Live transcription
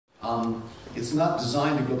It's not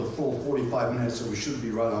designed to go the full 45 minutes, so we should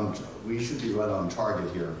be right on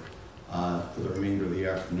target here for the remainder of the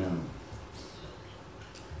afternoon.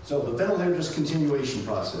 So the ventilator discontinuation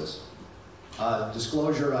process.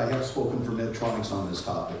 Disclosure, I have spoken for Medtronics on this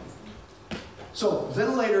topic. So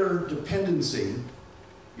ventilator dependency,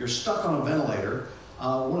 you're stuck on a ventilator.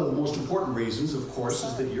 One of the most important reasons, of course,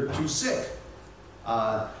 is that you're too sick.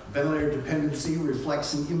 Ventilator dependency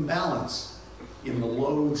reflects an imbalance in the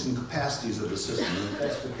loads and capacities of the system. And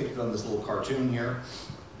that's depicted on this little cartoon here.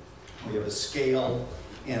 We have a scale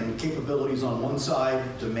and capabilities on one side,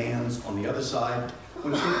 demands on the other side.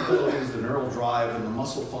 When capabilities, the neural drive and the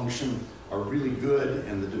muscle function are really good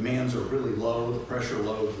and the demands are really low, the pressure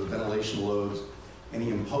loads, the ventilation loads, any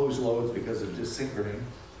imposed loads because of dysynchrony,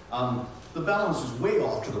 the balance is way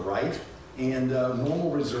off to the right, and normal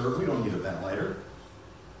reserve, we don't need a ventilator.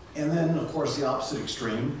 And then, of course, the opposite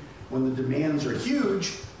extreme, when the demands are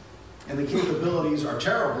huge and the capabilities are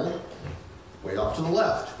terrible, way off to the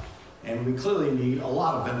left. And we clearly need a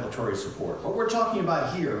lot of ventilatory support. What we're talking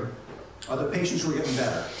about here are the patients who are getting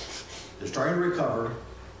better. They're starting to recover,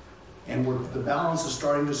 and the balance is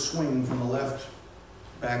starting to swing from the left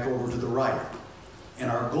back over to the right. And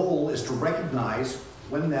our goal is to recognize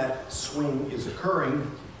when that swing is occurring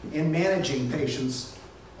and managing patients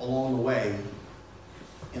along the way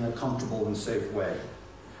in a comfortable and safe way.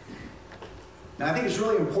 Now, I think it's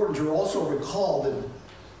really important to also recall that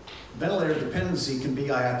ventilator dependency can be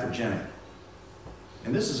iatrogenic.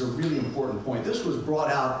 And this is a really important point. This was brought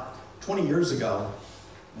out 20 years ago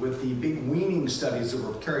with the big weaning studies that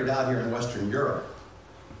were carried out here in Western Europe.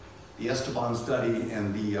 The Esteban study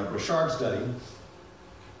and the Bouchard study.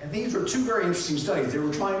 And these were two very interesting studies. They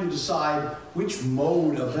were trying to decide which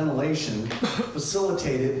mode of ventilation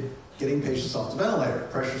facilitated getting patients off the ventilator.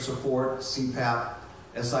 Pressure support, CPAP,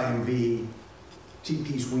 SIMV,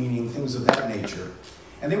 T-piece weaning, things of that nature.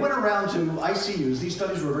 And they went around to ICUs. These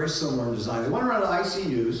studies were very similar in design. They went around to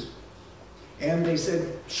ICUs and they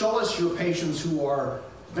said, show us your patients who are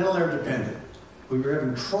ventilator dependent, who are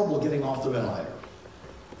having trouble getting off the ventilator.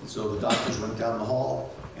 And so the doctors went down the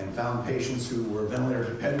hall and found patients who were ventilator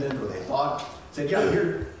dependent, or they thought, said, yeah,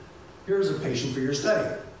 here's a patient for your study.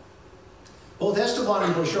 Both Esteban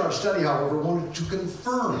and Bouchard's study, however, wanted to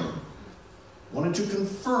confirm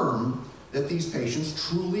that these patients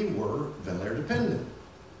truly were ventilator dependent.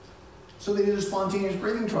 So they did a spontaneous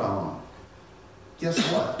breathing trial on them. Guess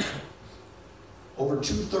what? Over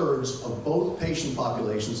 2/3 of both patient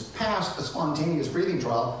populations passed a spontaneous breathing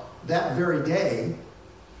trial that very day,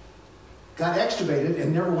 got extubated,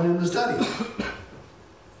 and never went in the study.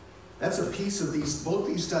 That's a piece of both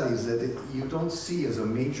these studies that you don't see as a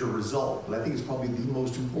major result, but I think it's probably the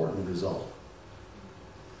most important result.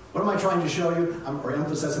 What am I trying to show you, or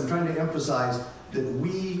emphasize? I'm trying to emphasize that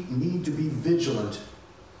we need to be vigilant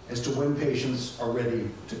as to when patients are ready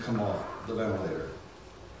to come off the ventilator.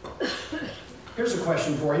 Here's a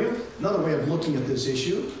question for you, another way of looking at this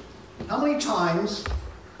issue. How many times,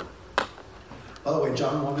 by the way,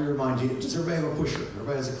 John, I want to remind you, does everybody have a pusher?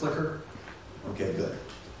 Everybody has a clicker? Okay, good.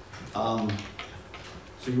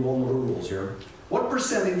 So you all know the rules here. What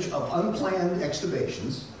percentage of unplanned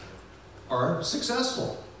extubations are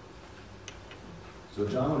successful? So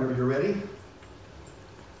John, whenever you're ready.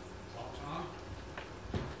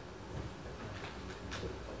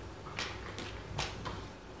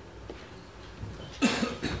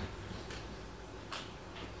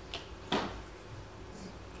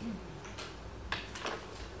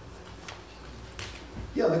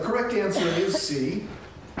 Yeah, the correct answer is C.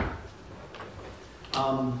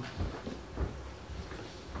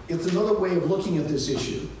 It's another way of looking at this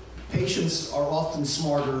issue. Patients are often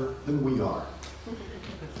smarter than we are.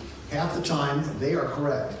 Half the time, they are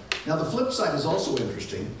correct. Now, the flip side is also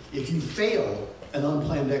interesting. If you fail an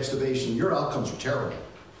unplanned extubation, your outcomes are terrible.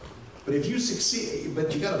 But if you succeed,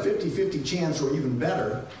 but you got a 50-50 chance, or even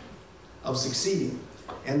better, of succeeding.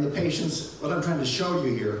 And the patients, what I'm trying to show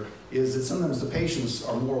you here is that sometimes the patients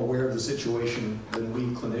are more aware of the situation than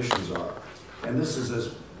we clinicians are. And this is this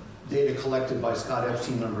data collected by Scott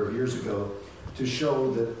Epstein a number of years ago to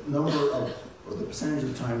show the the percentage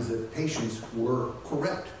of times that patients were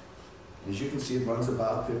correct. As you can see, it runs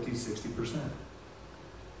about 50-60%.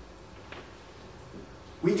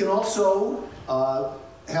 We can also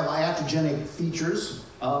have iatrogenic features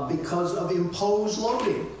because of imposed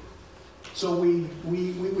loading. So we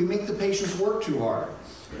make the patients work too hard.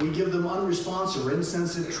 We give them unresponsive or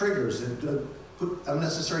insensitive triggers that put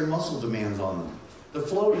unnecessary muscle demands on them. The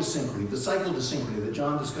flow dysynchrony, the cycle dysynchrony that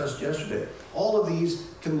John discussed yesterday, all of these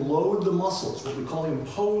can load the muscles, what we call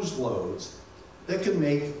imposed loads, that can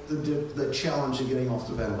make the challenge of getting off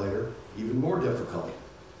the ventilator even more difficult.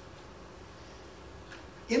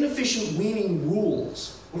 Inefficient weaning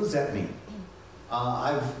rules. What does that mean?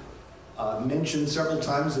 I've mentioned several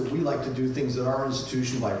times that we like to do things at our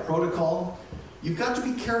institution by protocol. You've got to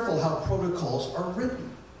be careful how protocols are written,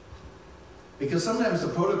 because sometimes the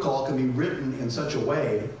protocol can be written in such a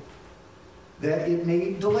way that it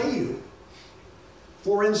may delay you.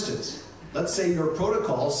 For instance, let's say your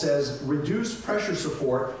protocol says reduce pressure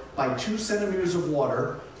support by 2 centimeters of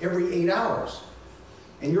water every 8 hours,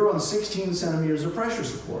 and you're on 16 centimeters of pressure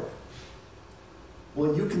support.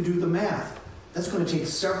 Well, you can do the math. That's going to take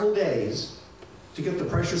several days to get the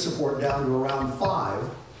pressure support down to around 5,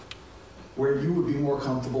 where you would be more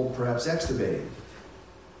comfortable perhaps extubating.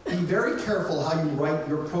 Be very careful how you write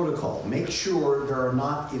your protocol. Make sure there are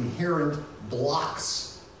not inherent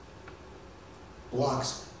blocks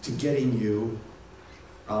to getting you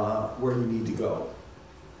where you need to go.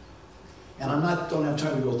 And don't have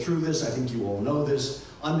time to go through this. I think you all know this.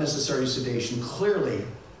 Unnecessary sedation clearly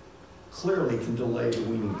can delay the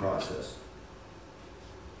weaning process.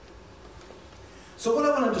 So what I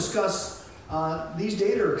want to discuss, these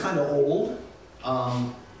data are kind of old.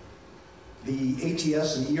 The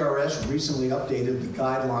ATS and ERS recently updated the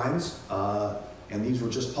guidelines, and these were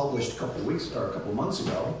just published a couple months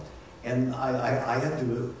ago. And I had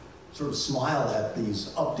to sort of smile at these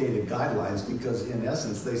updated guidelines because, in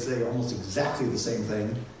essence, they say almost exactly the same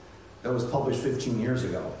thing that was published 15 years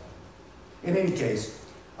ago. In any case,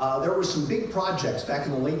 there were some big projects back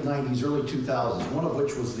in the late 90s, early 2000s, one of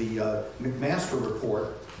which was the McMaster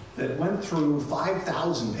report that went through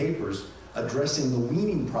 5,000 papers addressing the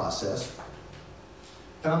weaning process,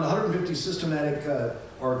 found 150 systematic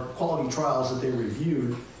or quality trials that they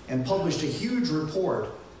reviewed, and published a huge report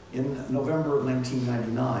in November of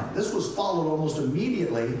 1999. This was followed almost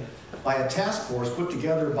immediately by a task force put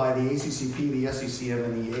together by the ACCP, the SECM,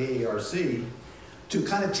 and the AARC to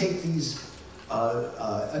kind of take these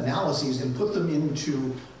analyses and put them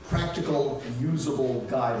into practical, usable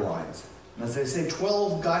guidelines. And as I say,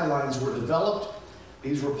 12 guidelines were developed.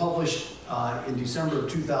 These were published in December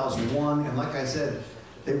of 2001, and like I said,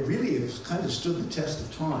 they really have kind of stood the test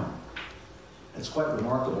of time. It's quite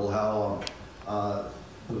remarkable how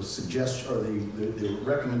the suggestion or the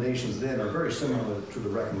recommendations then are very similar to the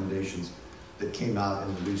recommendations that came out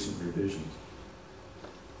in the recent revisions.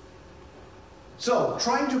 So,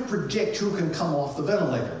 trying to predict who can come off the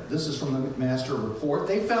ventilator. This is from the McMaster report.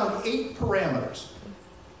 They found 8 parameters.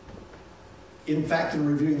 In fact, in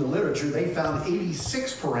reviewing the literature, they found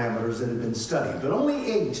 86 parameters that had been studied, but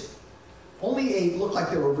only 8 looked like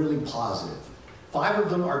they were really positive. 5 of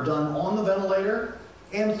them are done on the ventilator,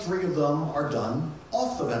 and 3 of them are done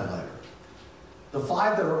off the ventilator. The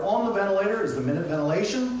 5 that are on the ventilator is the minute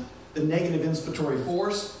ventilation, the negative inspiratory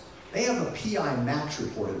force. They have a PI max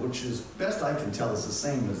reported, which is, best I can tell, is the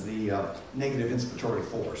same as the negative inspiratory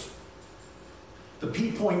force. The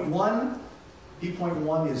P.1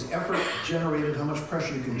 is effort generated, how much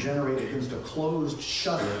pressure you can generate against a closed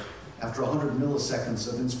shutter after 100 milliseconds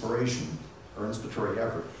of inspiration or inspiratory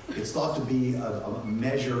effort. It's thought to be a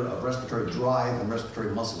measure of respiratory drive and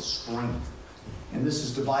respiratory muscle strength. And this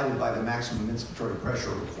is divided by the maximum inspiratory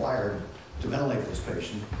pressure required to ventilate this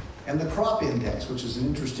patient. And the CROP index, which is an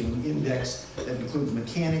interesting index that includes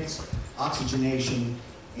mechanics, oxygenation,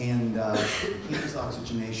 and I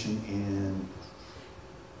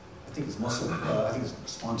think it's muscle, I think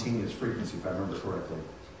it's spontaneous frequency, if I remember correctly.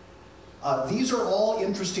 These are all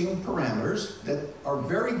interesting parameters that are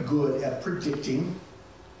very good at predicting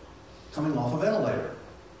coming off a ventilator.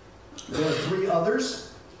 There are 3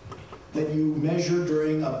 others that you measure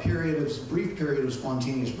during a brief period of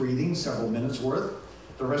spontaneous breathing, several minutes worth.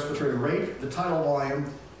 The respiratory rate, the tidal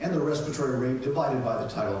volume, and the respiratory rate divided by the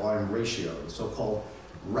tidal volume ratio, the so-called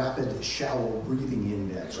rapid shallow breathing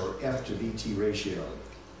index, or F to VT ratio.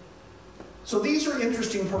 So these are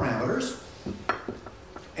interesting parameters,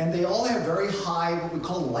 and they all have very high, what we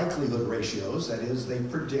call likelihood ratios, that is, they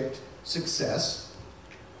predict success.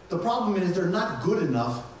 The problem is they're not good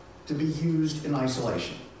enough to be used in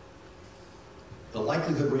isolation. The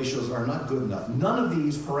likelihood ratios are not good enough. None of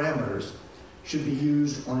these parameters should be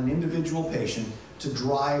used on an individual patient to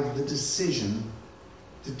drive the decision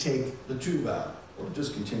to take the tube out or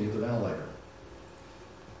discontinue the ventilator.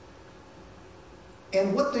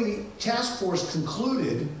 And what the task force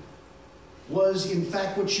concluded was, in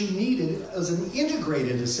fact, what you needed as an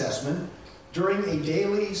integrated assessment during a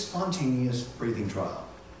daily spontaneous breathing trial.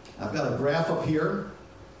 I've got a graph up here.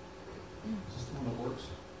 Is this the one that works?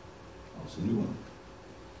 Oh, it's a new one.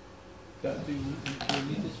 Do you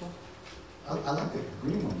need this one? I like the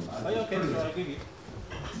green one. Oh, yeah, okay, so I'll give you.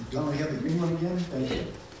 Do you want me to have the green one again? Thank you.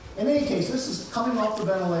 In any case, this is coming off the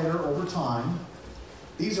ventilator over time.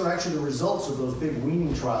 These are actually the results of those big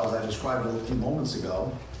weaning trials I described a few moments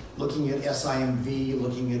ago, looking at SIMV,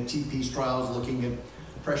 looking at TP's trials, looking at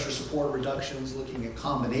pressure support reductions, looking at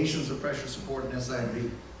combinations of pressure support and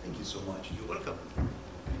SIMV. Thank you so much. You're welcome.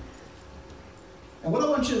 And what I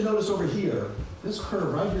want you to notice over here, this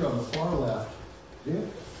curve right here on the far left, you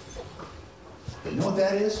know what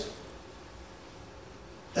that is?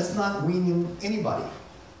 That's not weaning anybody.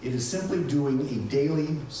 It is simply doing a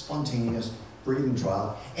daily spontaneous breathing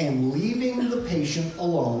trial and leaving the patient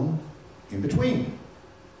alone in between.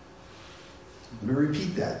 Let me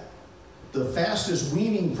repeat that. The fastest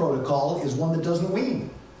weaning protocol is one that doesn't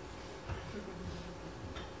wean.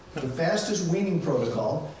 The fastest weaning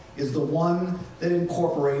protocol is the one that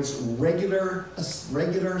incorporates regular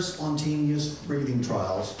spontaneous breathing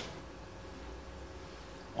trials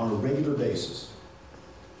on a regular basis.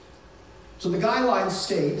 So the guidelines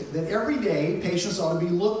state that every day patients ought to be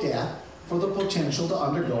looked at for the potential to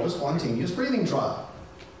undergo a spontaneous breathing trial.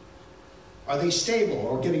 Are they stable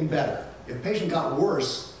or getting better? If a patient got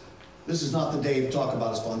worse, this is not the day to talk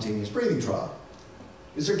about a spontaneous breathing trial.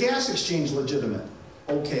 Is their gas exchange legitimate?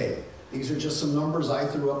 Okay. These are just some numbers I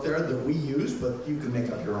threw up there that we use, but you can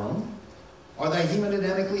make up your own. Are they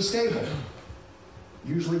hemodynamically stable?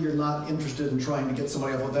 Usually you're not interested in trying to get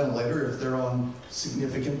somebody off a ventilator if they're on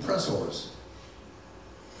significant pressors.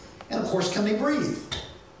 And of course, can they breathe?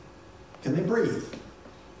 Can they breathe?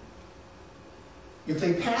 If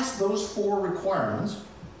they pass those 4 requirements,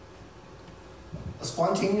 a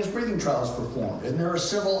spontaneous breathing trial is performed. And there are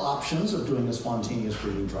several options of doing a spontaneous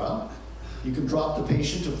breathing trial. You can drop the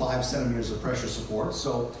patient to 5 centimeters of pressure support.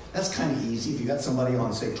 So that's kind of easy. If you got somebody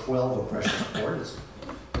on, say, 12 of pressure support, it's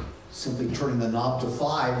simply turning the knob to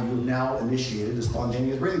 5, you've now initiated a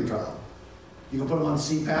spontaneous breathing trial. You can put them on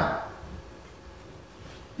CPAP.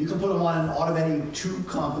 You can put them on an automatic tube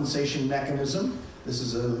compensation mechanism. This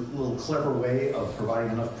is a little clever way of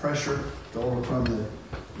providing enough pressure to overcome the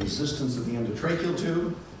resistance of the endotracheal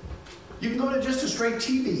tube. You can go to just a straight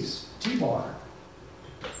T-bar.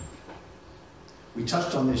 We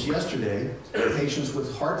touched on this yesterday. Patients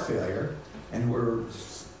with heart failure and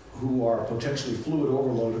who are potentially fluid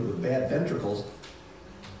overloaded with bad ventricles,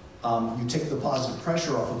 you take the positive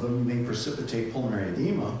pressure off of them, you may precipitate pulmonary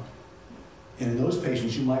edema. And in those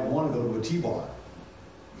patients, you might want to go to a T-bar,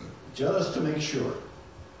 just to make sure.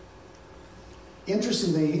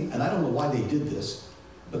 Interestingly, and I don't know why they did this,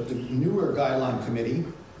 but the newer guideline committee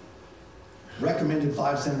recommended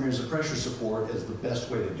 5 centimeters of pressure support as the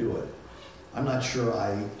best way to do it. I'm not sure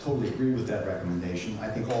I totally agree with that recommendation. I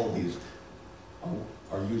think all of these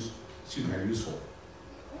are useful.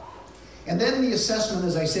 And then the assessment,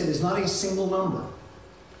 as I said, is not a single number.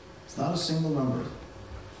 It's not a single number.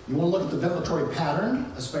 You want to look at the ventilatory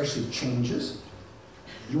pattern, especially changes.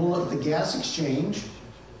 You want to look at the gas exchange.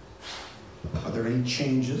 Are there any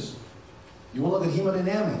changes? You want to look at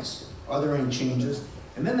hemodynamics. Are there any changes?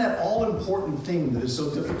 And then that all-important thing that is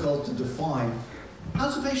so difficult to define,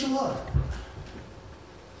 how's the patient look?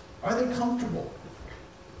 Are they comfortable?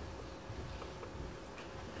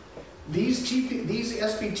 These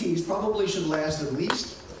SBTs probably should last at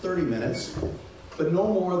least 30 minutes, but no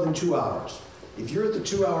more than 2 hours. If you're at the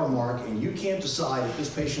 2-hour mark and you can't decide if this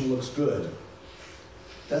patient looks good,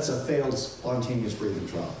 that's a failed spontaneous breathing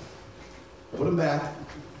trial. Put them back,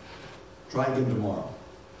 try again tomorrow.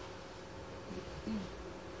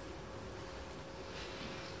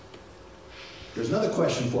 There's another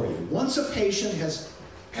question for you. Once a patient has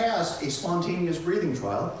passed a spontaneous breathing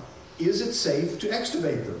trial, is it safe to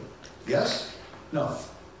extubate them? Yes? No?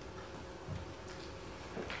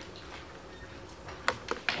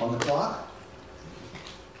 On the clock?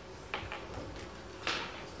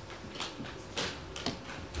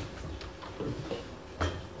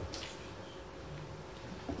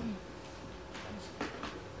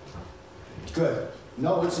 Good.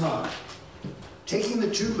 No, it's not. Taking the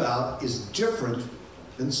tube out is different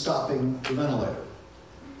than stopping the ventilator.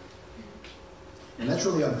 And that's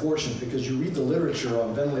really unfortunate because you read the literature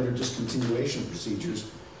on ventilator discontinuation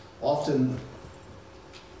procedures, often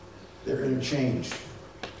they're interchanged.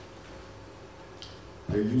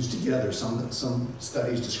 They're used together. Some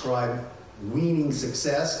studies describe weaning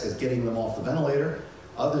success as getting them off the ventilator.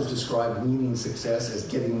 Others describe weaning success as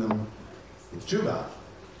getting them the tube out.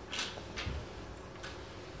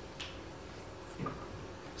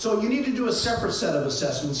 So you need to do a separate set of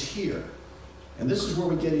assessments here. And this is where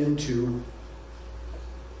we get into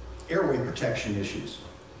airway protection issues.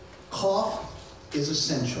 Cough is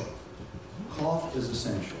essential. Cough is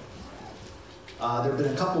essential. There have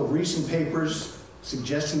been a couple of recent papers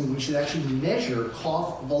suggesting we should actually measure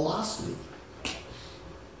cough velocity.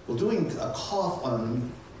 Well, doing a cough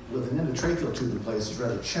with an endotracheal tube in place is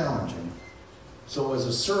rather challenging. So as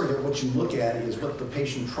a surrogate, what you look at is what the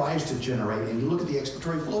patient tries to generate, and you look at the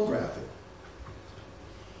expiratory flow graphic.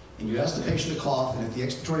 And you ask the patient to cough, and if the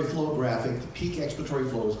expiratory flow graphic, the peak expiratory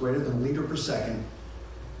flow is greater than a liter per second,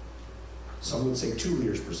 some would say 2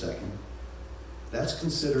 liters per second, that's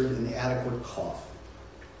considered an adequate cough.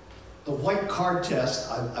 The white card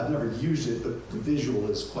test, I've never used it, but the visual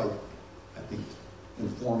is quite, I think,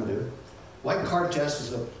 informative. White card test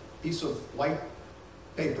is a piece of white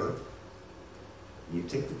paper. You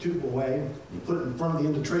take the tube away, you put it in front of the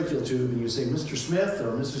endotracheal tube, and you say, Mr. Smith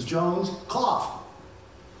or Mrs. Jones, cough.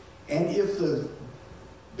 And if the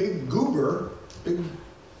big goober, big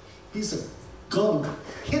piece of gunk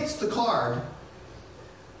hits the card,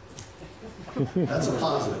 that's a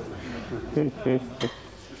positive.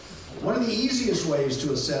 One of the easiest ways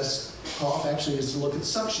to assess cough actually is to look at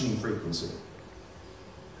suctioning frequency.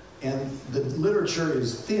 And the literature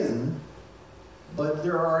is thin, but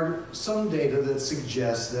there are some data that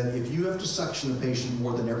suggests that if you have to suction a patient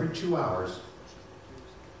more than every 2 hours,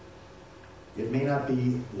 it may not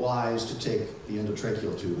be wise to take the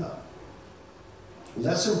endotracheal tube out.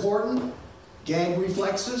 Less important, gag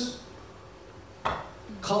reflexes,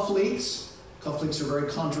 cuff leaks. Cuff leaks are very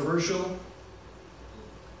controversial,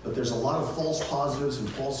 but there's a lot of false positives and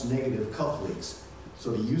false negative cuff leaks.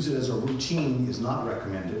 So to use it as a routine is not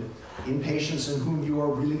recommended. In patients in whom you are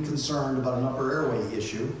really concerned about an upper airway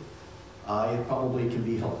issue, it probably can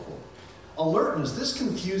be helpful. Alertness, this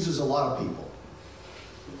confuses a lot of people.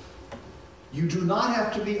 You do not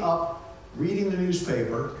have to be up reading the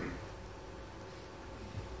newspaper,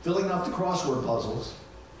 filling out the crossword puzzles,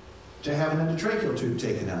 to have an endotracheal tube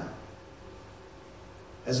taken out.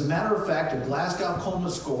 As a matter of fact, a Glasgow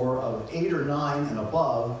Coma score of 8 or 9 and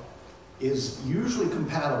above is usually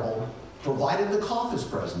compatible, provided the cough is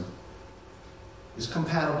present, is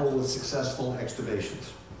compatible with successful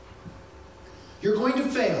extubations. You're going to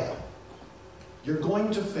fail. You're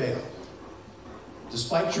going to fail.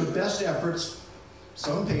 Despite your best efforts,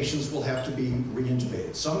 some patients will have to be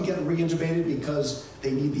reintubated. Some get reintubated because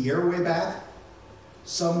they need the airway back.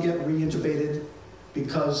 Some get reintubated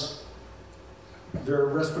because their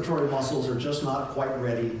respiratory muscles are just not quite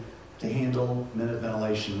ready to handle minute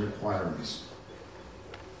ventilation requirements.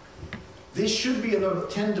 This should be in the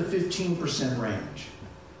 10 to 15% range.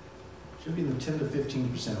 Should be in the 10 to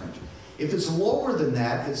 15% range. If it's lower than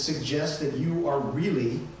that, it suggests that you are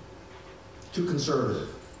really too conservative.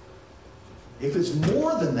 If it's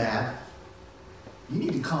more than that, you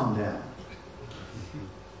need to calm down.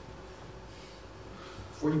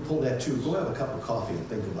 Before you pull that tube, go have a cup of coffee and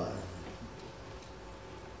think about it.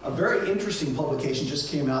 A very interesting publication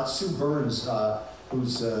just came out. Sue Burns,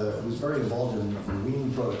 who's very involved in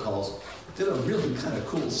weaning protocols, did a really kind of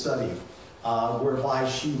cool study whereby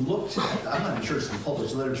she looked at, I'm not sure it's in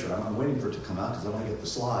published literature, I'm waiting for it to come out because I want to get the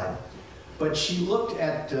slide, but she looked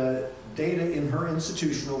at data in her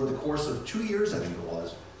institution over the course of 2 years, I think it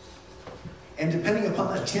was, and depending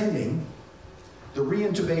upon attending, the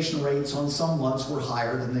reintubation rates on some months were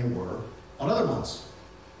higher than they were on other months.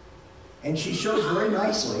 And she shows very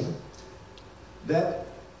nicely that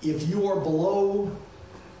if you are below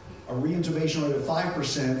a reintubation rate of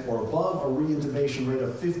 5% or above a reintubation rate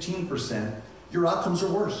of 15%, your outcomes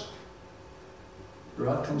are worse. Your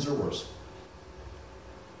outcomes are worse.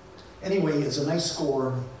 Anyway, it's a nice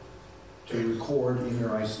score to record in your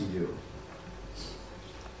ICU.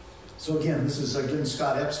 So again, this is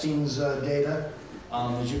Scott Epstein's data.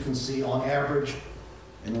 As you can see, on average,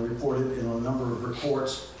 and they're reported in a number of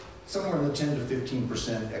reports, somewhere in the 10 to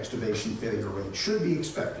 15% extubation failure rate should be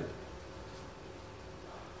expected.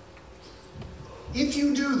 If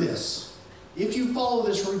you do this, if you follow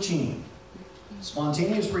this routine,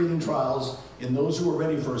 spontaneous breathing trials in those who are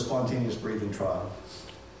ready for a spontaneous breathing trial,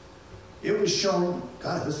 it was shown,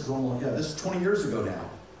 God, this is 20 years ago now.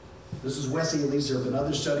 This is Wes Ely's. There have been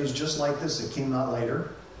other studies just like this that came out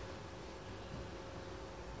later.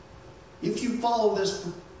 If you follow this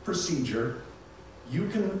procedure, you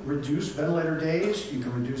can reduce ventilator days, you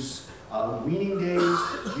can reduce weaning days,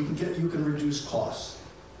 you can reduce costs.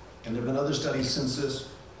 And there have been other studies since this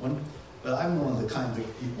one, but I'm one of the kind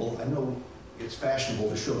of people, I know it's fashionable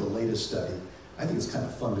to show the latest study. I think it's kind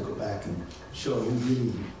of fun to go back and show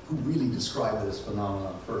who really described this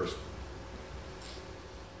phenomenon first.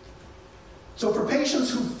 So for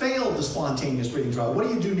patients who failed the spontaneous breathing trial, what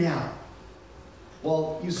do you do now?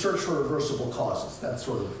 Well, you search for reversible causes. That's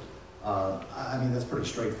sort of, that's pretty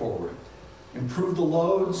straightforward. Improve the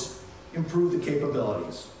loads, improve the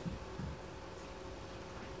capabilities.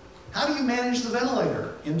 How do you manage the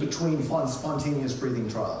ventilator in between spontaneous breathing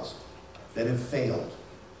trials that have failed?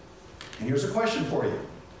 And here's a question for you.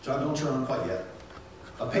 John, don't turn on quite yet.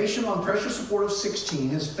 A patient on pressure support of 16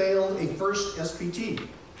 has failed a first SPT.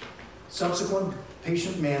 Subsequent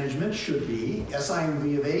patient management should be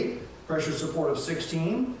SIMV of 8, pressure support of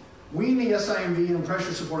 16. Wean the SIMV and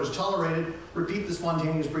pressure support is tolerated. Repeat the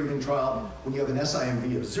spontaneous breathing trial when you have an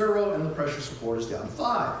SIMV of 0 and the pressure support is down to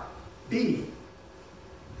 5. B,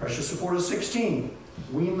 pressure support is 16.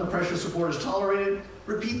 Wean the pressure support is tolerated.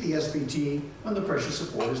 Repeat the SPT when the pressure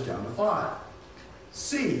support is down to 5.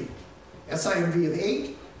 C, SIMV of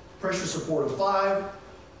 8, pressure support of 5.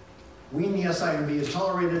 Wean the SIMV is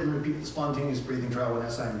tolerated and repeat the spontaneous breathing trial when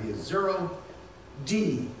SIMV is 0.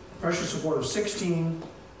 D, pressure support of 16.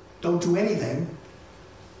 Don't do anything.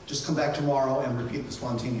 Just come back tomorrow and repeat the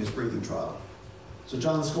spontaneous breathing trial. So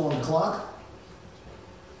John, let's go on the clock.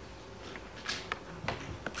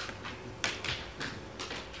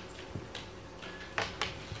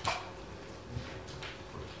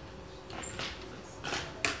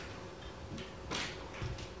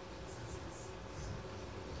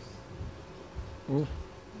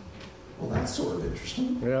 Well, that's sort of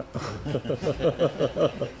interesting. Yeah.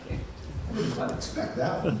 I didn't quite expect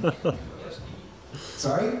that one.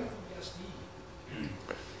 Sorry?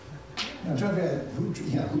 I'm trying to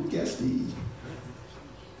figure out who guessed D?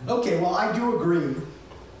 Okay, well, I do agree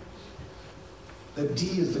that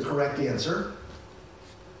D is the correct answer.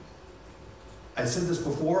 I said this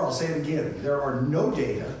before, I'll say it again. There are no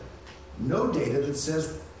data that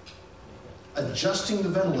says adjusting the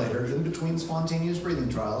ventilator in between spontaneous breathing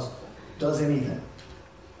trials does anything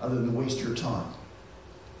other than waste your time.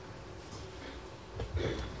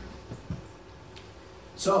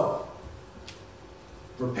 So,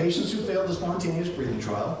 for patients who failed the spontaneous breathing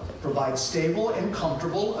trial, provide stable and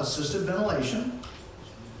comfortable assisted ventilation.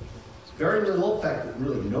 Very little, in fact,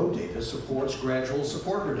 really no data supports gradual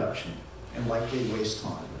support reduction and likely waste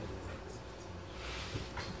time.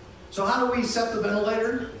 So how do we set the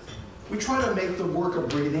ventilator? We try to make the work of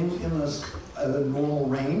breathing in the normal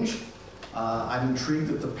range. I'm intrigued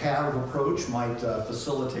that the pad of approach might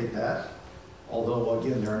facilitate that. Although,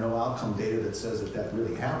 again, there are no outcome data that says that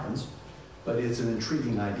really happens. But it's an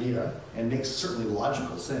intriguing idea and makes certainly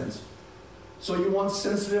logical sense. So you want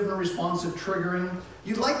sensitive and responsive triggering.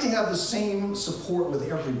 You'd like to have the same support with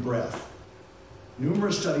every breath.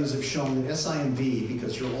 Numerous studies have shown that SIMV,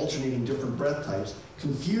 because you're alternating different breath types,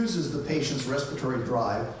 confuses the patient's respiratory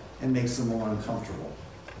drive and makes them more uncomfortable.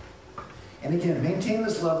 And again, maintain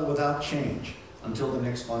this level without change until the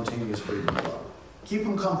next spontaneous breathing trial. Keep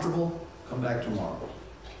them comfortable, come back tomorrow.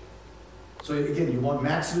 So again, you want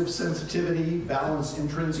maximal sensitivity, balanced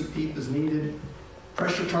intrinsic PEEP is needed.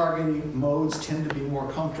 Pressure targeting modes tend to be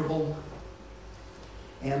more comfortable.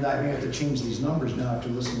 And I may have to change these numbers now after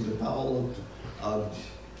listening to Paolo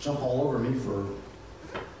jump all over me for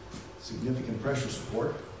significant pressure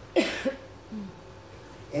support.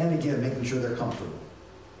 And again, making sure they're comfortable.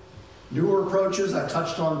 Newer approaches, I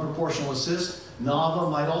touched on proportional assist. NAVA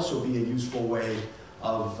might also be a useful way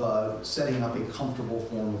of setting up a comfortable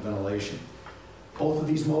form of ventilation. Both of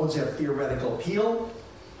these modes have theoretical appeal,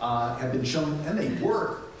 have been shown, and they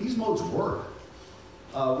work. These modes work.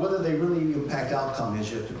 Whether they really impact outcome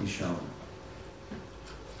is yet to be shown.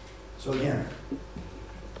 So again,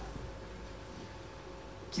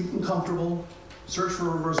 keep them comfortable, search for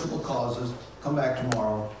reversible causes, come back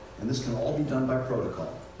tomorrow, and this can all be done by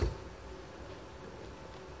protocol.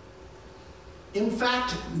 In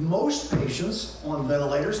fact, most patients on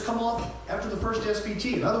ventilators come off after the first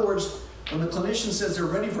SPT. In other words, when the clinician says they're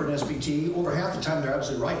ready for an SPT, over half the time they're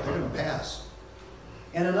absolutely right, they're going to pass.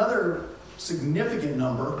 And another significant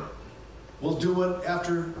number will do it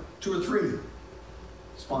after 2 or 3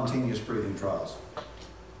 spontaneous breathing trials.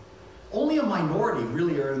 Only a minority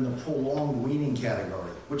really are in the prolonged weaning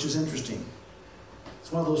category, which is interesting.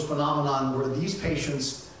 It's one of those phenomenon where these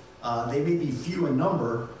patients, they may be few in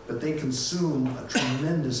number, but they consume a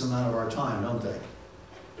tremendous amount of our time, don't they?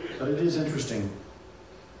 But it is interesting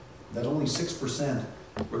that only 6%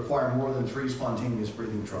 require more than 3 spontaneous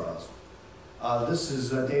breathing trials. This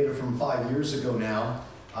is data from 5 years ago now,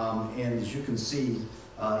 and as you can see,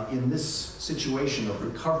 in this situation of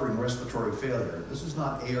recovering respiratory failure, this is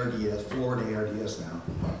not ARDS, Florida ARDS now,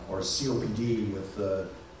 or COPD with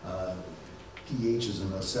pHs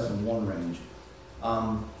in the 7-1 range.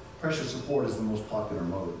 Pressure support is the most popular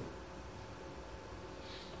mode.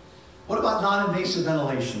 What about non-invasive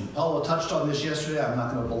ventilation? Paolo touched on this yesterday. I'm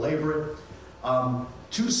not going to belabor it.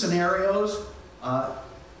 2 scenarios.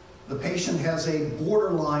 The the patient has a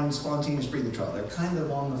borderline spontaneous breathing trial. They're kind of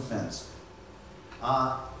on the fence.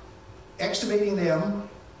 Extubating them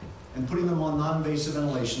and putting them on non-invasive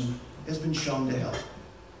ventilation has been shown to help.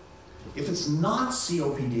 If it's not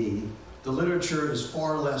COPD, the literature is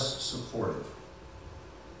far less supportive.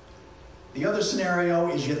 The other scenario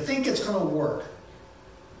is you think it's going to work.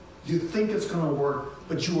 You think it's going to work,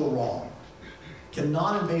 but you are wrong. Can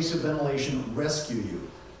non-invasive ventilation rescue you?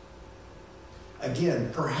 Again,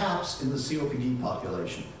 perhaps in the COPD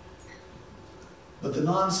population. But the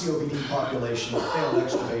non-COPD population of failed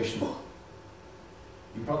extubation,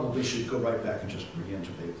 you probably should go right back and just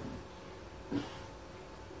re-intubate them.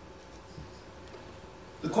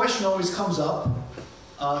 The question always comes up,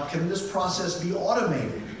 can this process be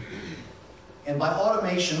automated? And by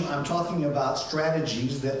automation, I'm talking about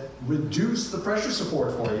strategies that reduce the pressure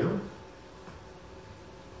support for you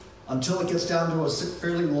until it gets down to a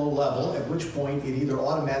fairly low level, at which point it either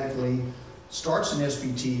automatically starts an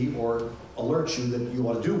SBT or alerts you that you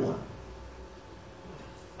ought to do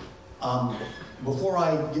one. Before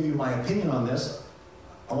I give you my opinion on this,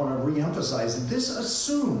 I want to re-emphasize that this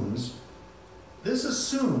assumes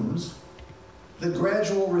that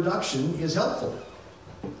gradual reduction is helpful.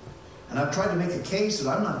 And I've tried to make a case that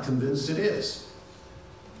I'm not convinced it is.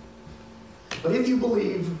 But if you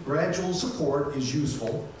believe gradual support is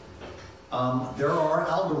useful, there are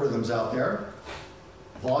algorithms out there.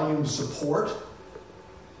 Volume support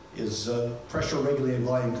is pressure regulated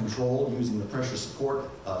volume control using the pressure support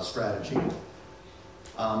strategy.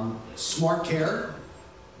 Smart Care.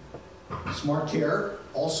 Smart Care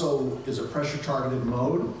also is a pressure targeted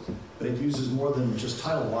mode, but it uses more than just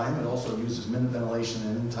tidal volume. It also uses minute ventilation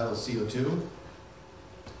and tidal CO2.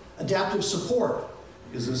 Adaptive support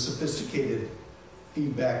is a sophisticated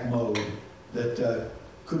feedback mode that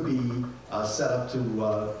could be set up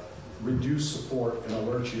to reduce support and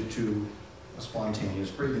alert you to a spontaneous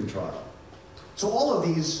breathing trial. So all of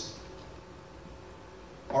these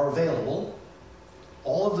are available.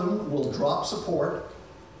 All of them will drop support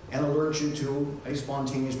and alert you to a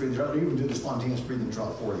spontaneous breathing trial, or even do the spontaneous breathing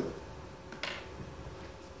trial for you.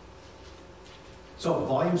 So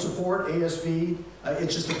volume support, ASV,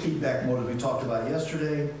 it's just a feedback mode that we talked about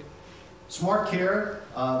yesterday. Smart Care,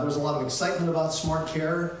 there's a lot of excitement about Smart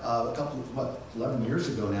Care a couple, 11 years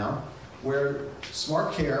ago now, where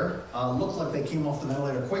Smart Care looked like they came off the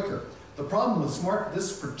ventilator quicker. The problem with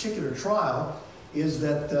this particular trial is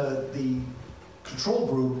that the control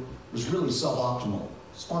group was really suboptimal.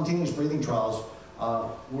 Spontaneous breathing trials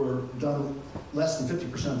were done less than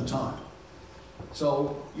 50% of the time.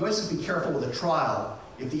 So you always have to be careful with a trial.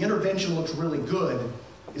 If the intervention looks really good,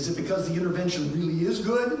 is it because the intervention really is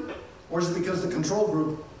good, or is it because the control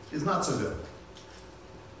group is not so good?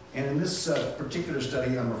 And in this particular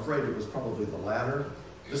study, I'm afraid it was probably the latter.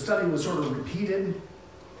 The study was sort of repeated,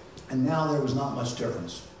 and now there was not much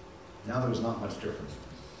difference.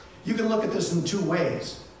 You can look at this in two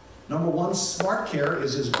ways. Number one, Smart Care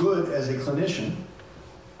is as good as a clinician,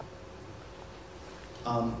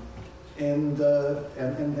 and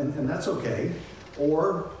that's okay.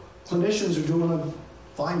 Or clinicians are doing a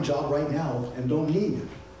fine job right now and don't need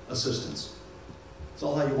assistance. It's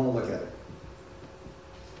all how you want to look at it.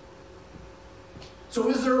 So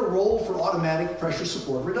is there a role for automatic pressure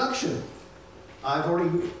support reduction? I've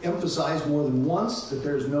already emphasized more than once that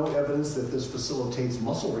there's no evidence that this facilitates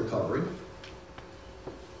muscle recovery.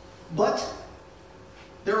 But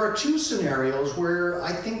there are two scenarios where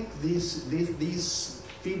I think these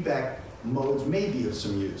feedback modes may be of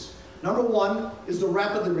some use. Number one is the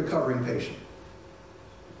rapidly recovering patient.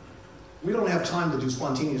 We don't have time to do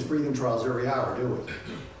spontaneous breathing trials every hour, do we?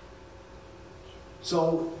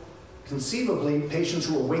 So conceivably, patients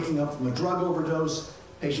who are waking up from a drug overdose,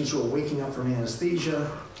 patients who are waking up from anesthesia,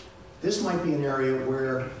 this might be an area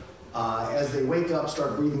where as they wake up,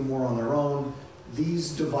 start breathing more on their own,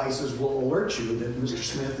 these devices will alert you that Mr.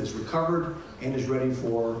 Smith is recovered and is ready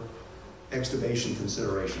for extubation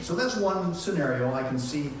consideration. So that's one scenario. I can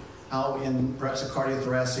see how in perhaps a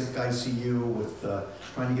cardiothoracic ICU with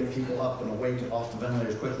trying to get people up and awake off the ventilator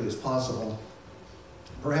as quickly as possible,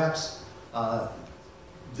 perhaps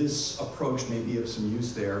this approach may be of some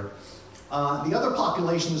use there. The other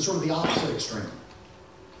population is sort of the opposite extreme.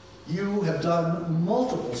 You have done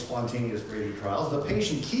multiple spontaneous breathing trials. The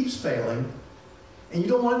patient keeps failing, and you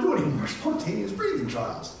don't want to do any more spontaneous breathing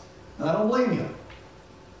trials. And I don't blame you.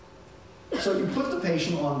 So you put the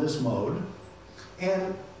patient on this mode,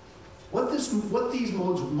 and what these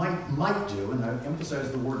modes might do, and I emphasize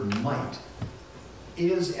the word might,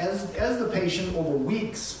 is as the patient over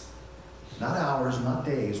weeks, not hours, not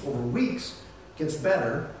days, over weeks, gets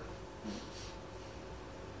better,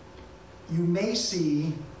 you may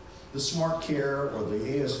see the Smart Care or the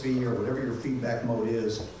ASV or whatever your feedback mode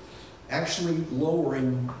is actually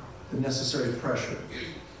lowering the necessary pressure.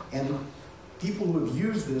 And people who have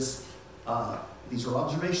used this, these are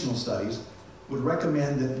observational studies, would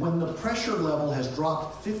recommend that when the pressure level has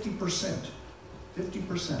dropped 50%,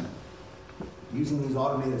 using these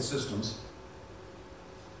automated systems,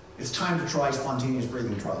 it's time to try spontaneous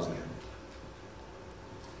breathing trials again.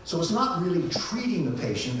 So it's not really treating the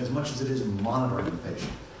patient as much as it is monitoring the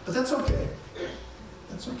patient. But that's okay.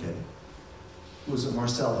 That's okay. Who is it?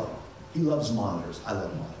 Marcelo. He loves monitors. I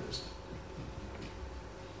love monitors.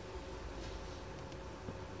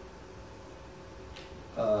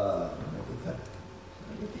 I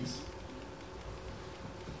get these.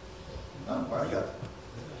 Oh, where I got.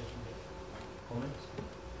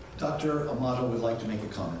 Dr. Amato would like to make a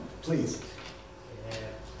comment. Please.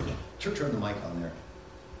 Turn the mic on there.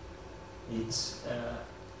 It's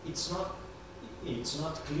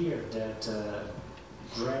not clear that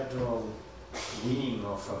gradual weaning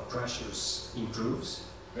of pressures improves.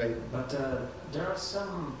 Right. But there are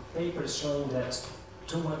some papers showing that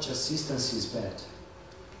too much assistance is bad.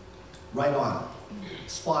 Right on.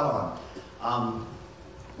 Spot on.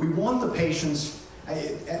 We want the patients.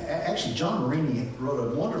 Actually, John Marini wrote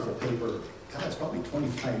a wonderful paper. God, it's probably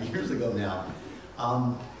 25 years ago now.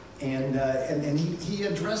 And he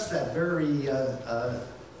addressed that very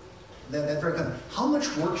that very kind of, how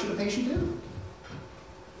much work should a patient do?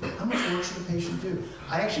 How much work should a patient do?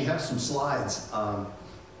 I actually have some slides.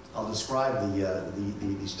 I'll describe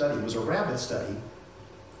the study. It was a rabbit study,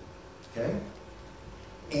 okay?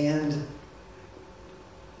 And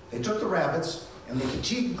they took the rabbits and they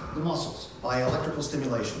fatigued the muscles by electrical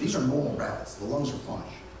stimulation. These are normal rabbits. The lungs are fine,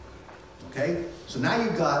 okay? So now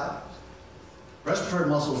you've got respiratory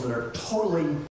muscles that are totally